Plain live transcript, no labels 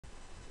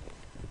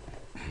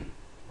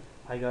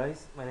Hi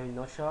guys, my name is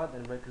Noshad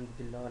and welcome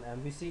to the Learn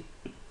MVC.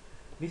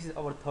 This is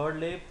our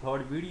third lab,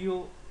 third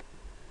video,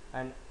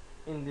 and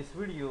in this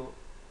video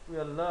we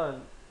will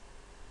learn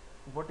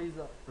what is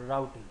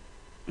routing.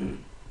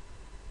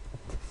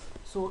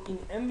 So in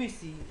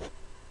MVC,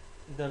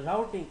 the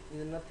routing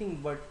is nothing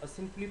but a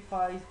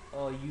simplifies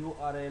a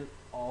URL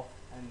of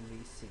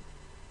MVC.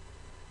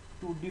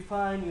 To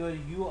define your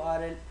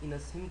URL in a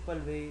simple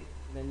way,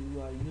 then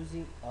you are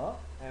using a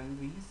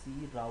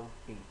MVC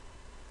routing.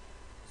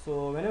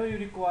 So whenever you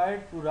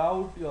require to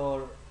route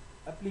your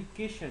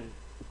application,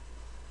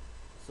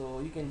 so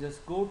you can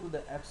just go to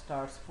the app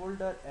starts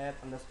folder, app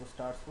underscore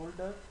starts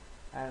folder,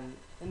 and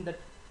in that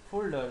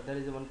folder there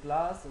is one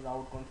class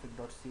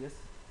routeconfig.cs.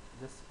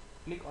 Just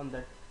click on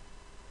that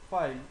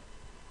file.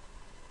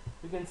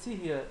 You can see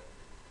here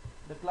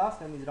the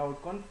class name is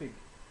routeconfig,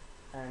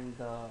 and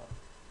the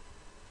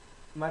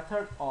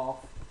method of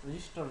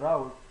register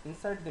route.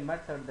 Inside the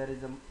method there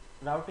is a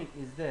routing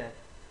is there,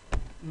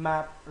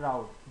 map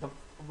route.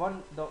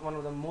 One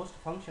of the most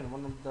function,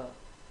 one of the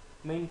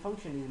main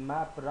function is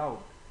map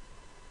route.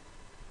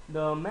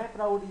 The map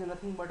route is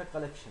nothing but a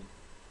collection.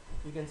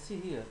 You can see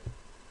here,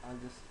 I'll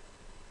just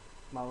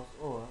mouse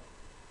over,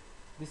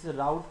 this is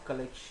route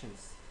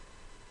collections.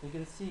 You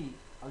can see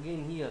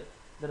again here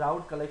the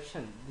route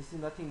collection, this is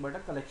nothing but a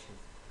collection.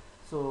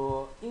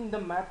 So in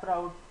the map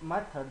route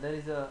method there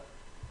is a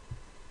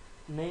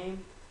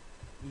name,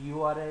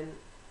 URL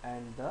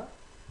and the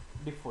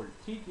default.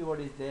 Three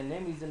keyword is there.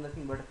 Name is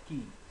nothing but a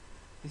key.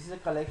 This is a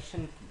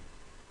collection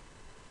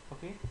key.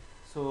 Okay,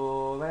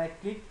 so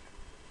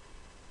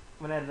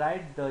when I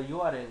write the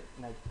URL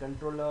like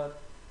controller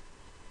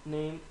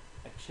name,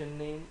 action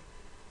name,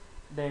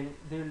 then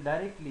they will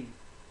directly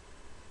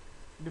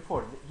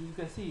default. You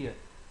can see here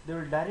they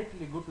will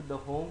directly go to the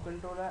home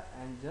controller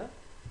and the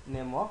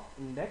name of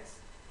index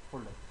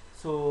folder.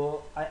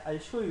 So I'll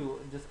show you.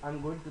 Just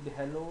I'm going to the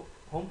hello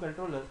home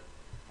controller,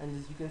 and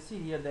just you can see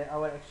here that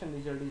our action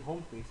result is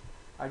home page.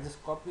 I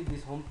just copy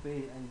this home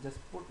page and just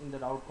put in the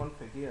route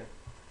config here.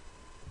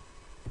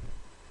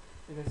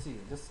 You can see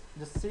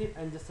just save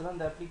and just run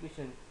the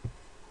application.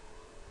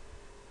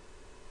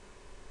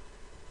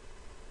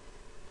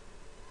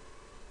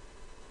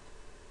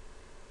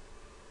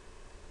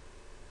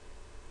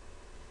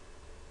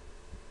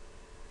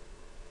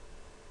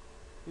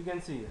 You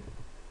can see here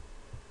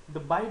the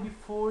by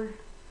default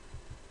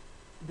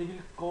they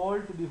will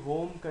call to the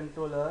home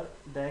controller,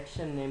 the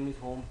action name is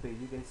home page.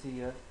 You can see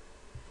here,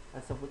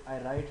 and suppose I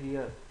write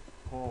here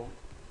home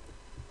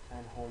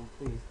and home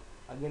page,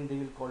 again they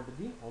will call to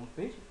the home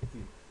page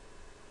view.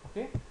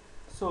 Okay,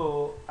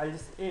 so I'll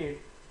just add,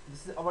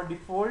 this is our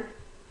default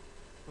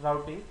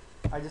routing.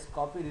 I just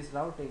copy this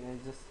routing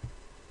and just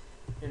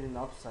add in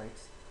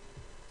offsites,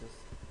 just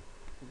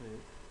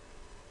great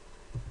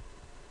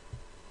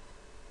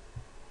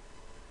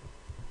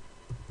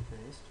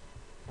paste.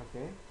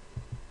 Okay,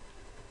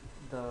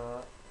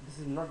 this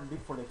is not a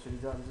default actually.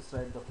 I'm just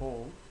write the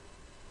home,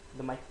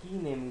 my key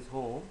name is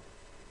home,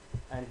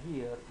 and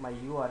here my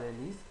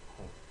URL is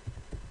home.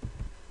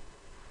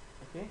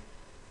 Okay,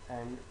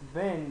 and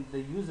when the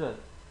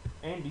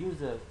end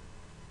user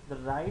the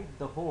write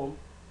the home,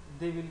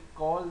 they will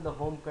call the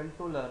home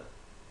controller,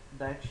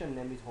 the action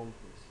name is home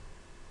page.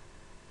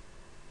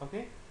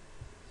 Okay,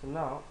 so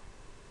now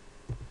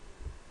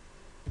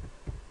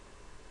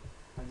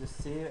I'll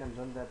just save and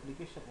run the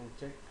application and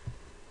check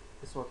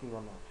it's working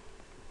or not.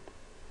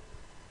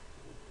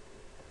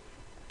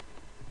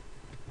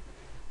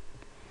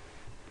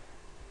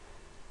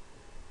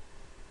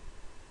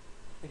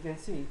 You can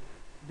see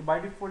the by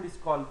default is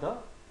called the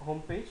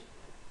home page.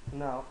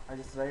 Now I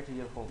just write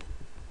here home,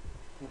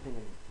 nothing in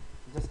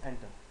it, just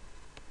enter.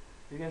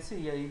 You can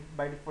see here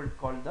by default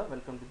called the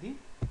welcome to the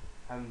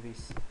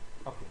MVC.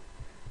 Okay,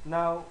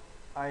 now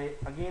I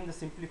again the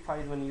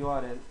simplifies one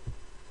URL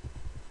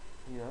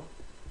here.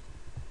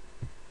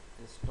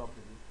 Let's stop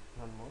it,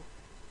 one more.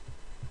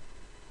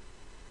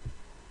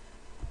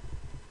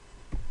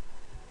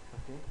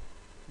 Okay,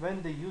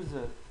 when the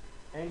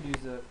end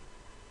user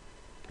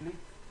click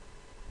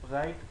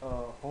write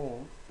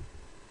home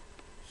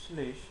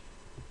slash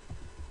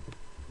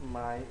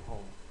my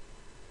home,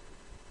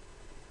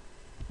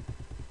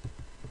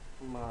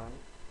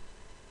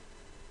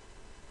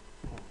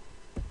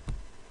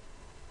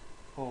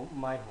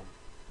 my home,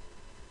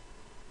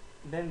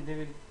 then they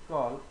will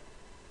call,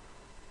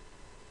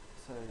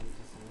 sorry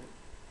just a minute,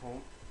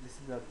 home, this is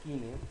the key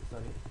name,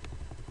 sorry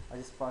I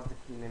just passed the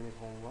key name is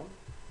home 1,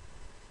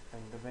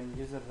 and when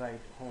user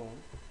write home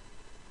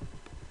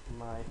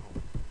my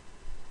home,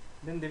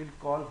 then they will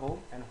call home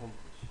and home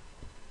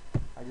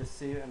page. I just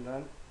save and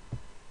run.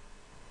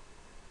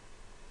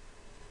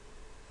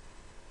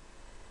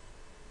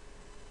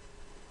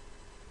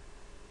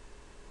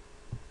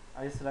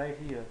 I just write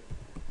here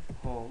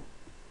home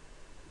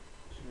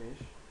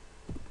slash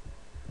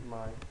my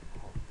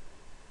home,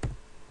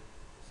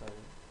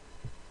 sorry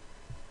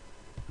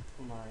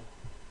my,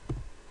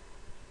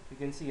 you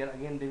can see here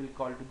again they will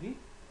call to the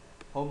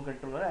home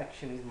controller,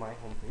 action is my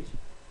home page.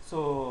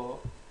 So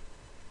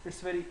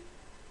it's very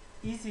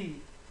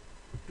easy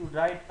to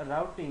write a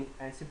routing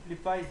and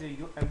simplifies the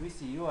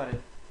MVC URL,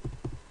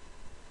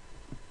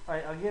 I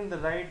again the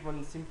write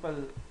one simple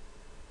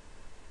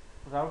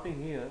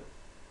routing here.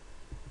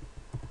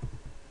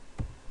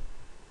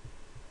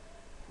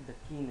 The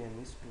key name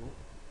is to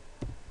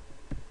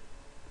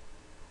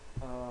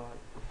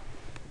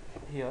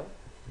here.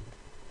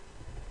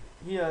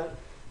 Here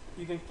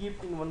you can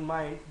keep in one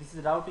mind, this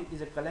is routing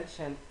is a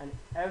collection, and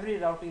every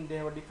routing they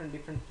have a different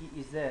key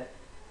is there.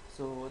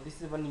 So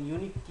this is one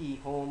unique key,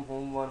 home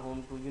 1,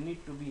 home 2. You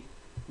need to be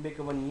make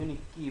a one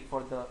unique key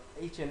for the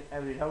each and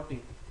every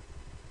routing.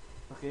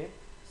 Okay,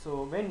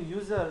 so when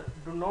user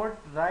do not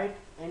write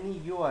any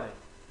URL,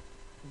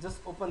 just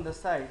open the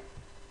site,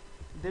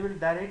 they will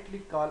directly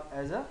call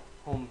as a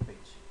home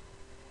page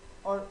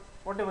or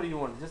whatever you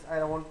want. Just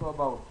I want to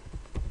about,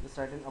 just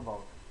write in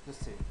about,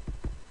 just say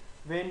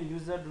when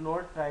user do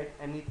not write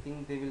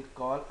anything, they will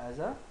call as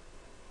a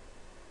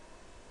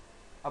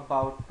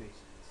about page.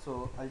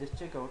 So I'll just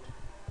check out.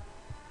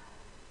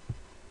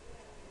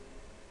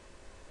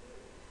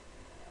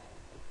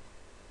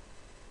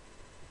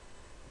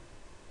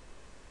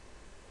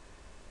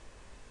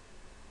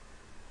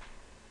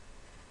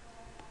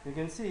 You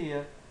can see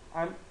here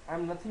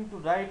I'm nothing to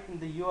write in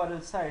the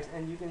URL sites,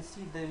 and you can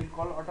see they will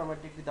call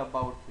automatically the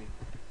about page.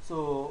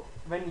 So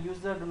when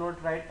user do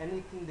not write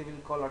anything, they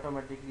will call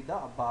automatically the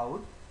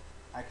about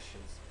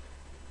actions.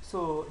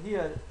 So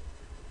here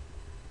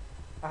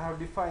I have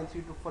defined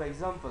 3 to 4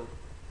 example.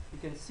 You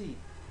can see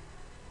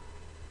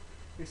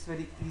it's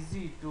very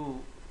easy to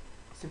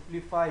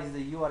simplify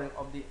the URL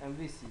of the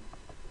MVC.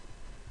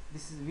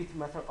 This is with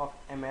method of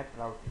mmap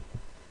routing.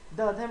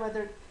 The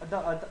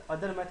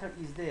other method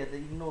is there, the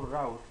ignore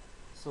route.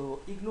 So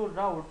ignore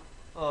route,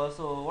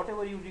 so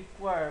whatever you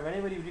require,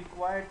 whenever you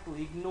require to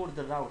ignore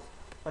the routes,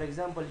 for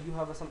example you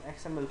have some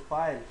XML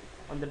file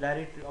on the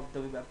directory of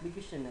the web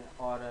application,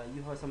 or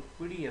you have some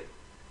PDF,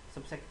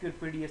 some secure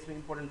PDF, some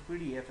important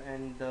PDF,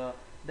 and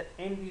the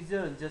end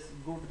user just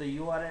go to the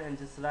URL and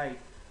just write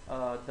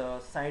the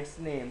site's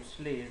name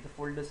slash the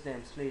folder's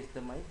name slash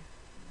the my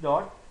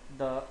dot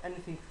the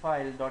anything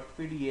file dot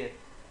PDF,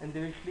 and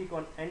they will click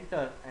on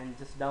enter and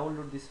just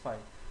download this file.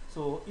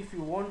 So if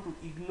you want to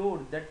ignore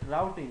that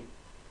routing,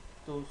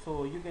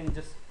 so you can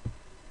just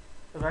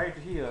write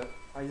here,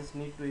 I just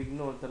need to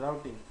ignore the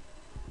routing.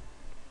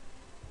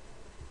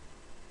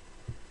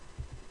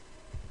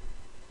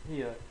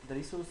 Here the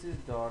resources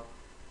dot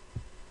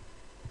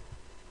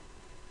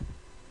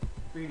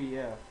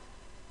PDF,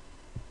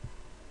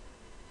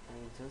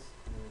 and just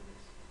ignore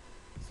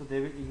this. So they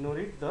will ignore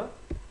it, the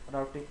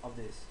routing of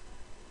this.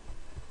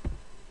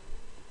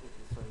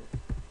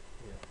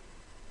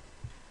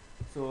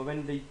 So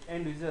when the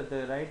end user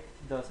they write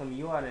the some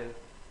URL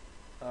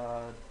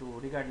to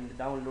regarding the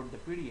download the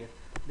PDF,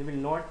 they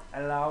will not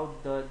allow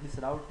this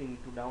routing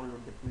to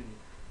download the PDF.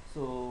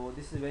 So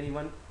this is very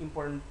one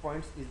important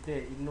points is there.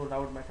 Ignore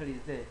route method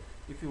is there.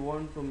 If you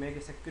want to make a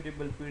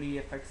secureable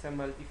PDF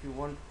XML, if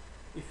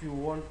you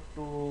want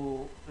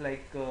to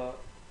like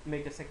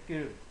make a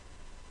secure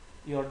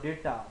your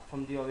data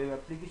from your web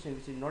application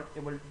which is not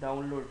able to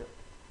download,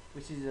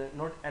 which is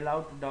not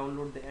allowed to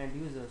download the end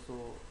user, so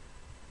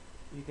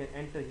you can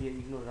enter here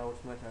ignore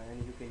routes method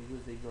and you can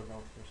use the ignore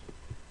routes method.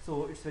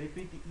 So it's very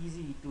pretty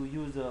easy to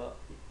use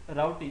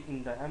routing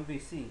in the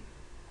MVC,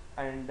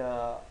 and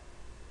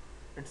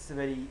it's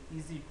very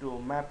easy to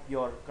map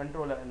your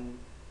controller and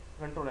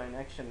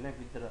action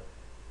with the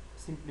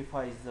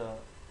simplifies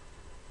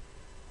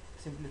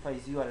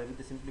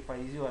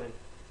URL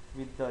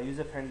with the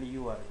user friendly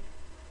URL.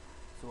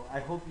 So I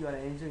hope you are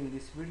enjoying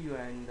this video,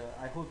 and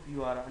I hope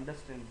you are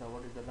understanding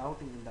what is the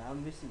routing in the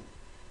MVC,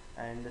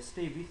 and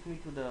stay with me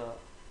to the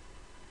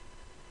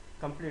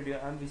complete your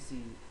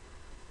MVC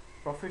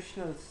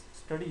professional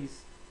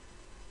studies.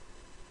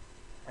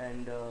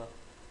 And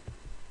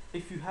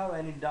if you have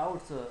any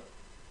doubts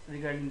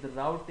regarding the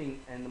routing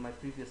and my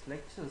previous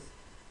lectures,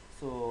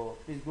 so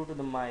please go to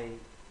my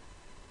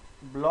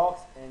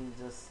blogs and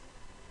just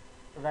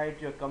write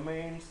your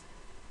comments,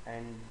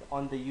 and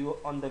on the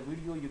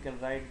video you can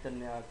write the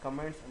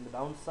comments on the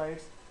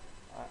downsides.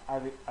 I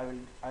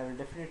will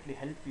definitely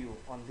help you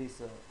on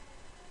this.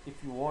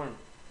 If you want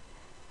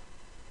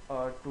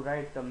to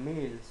write a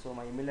mail, so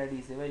my email ID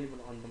is available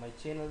on my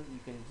channel. You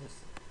can just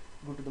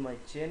go to my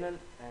channel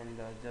and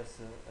just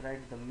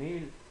write the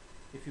mail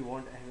if you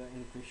want to have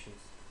any questions.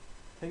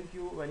 Thank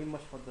you very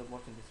much for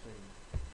watching this video.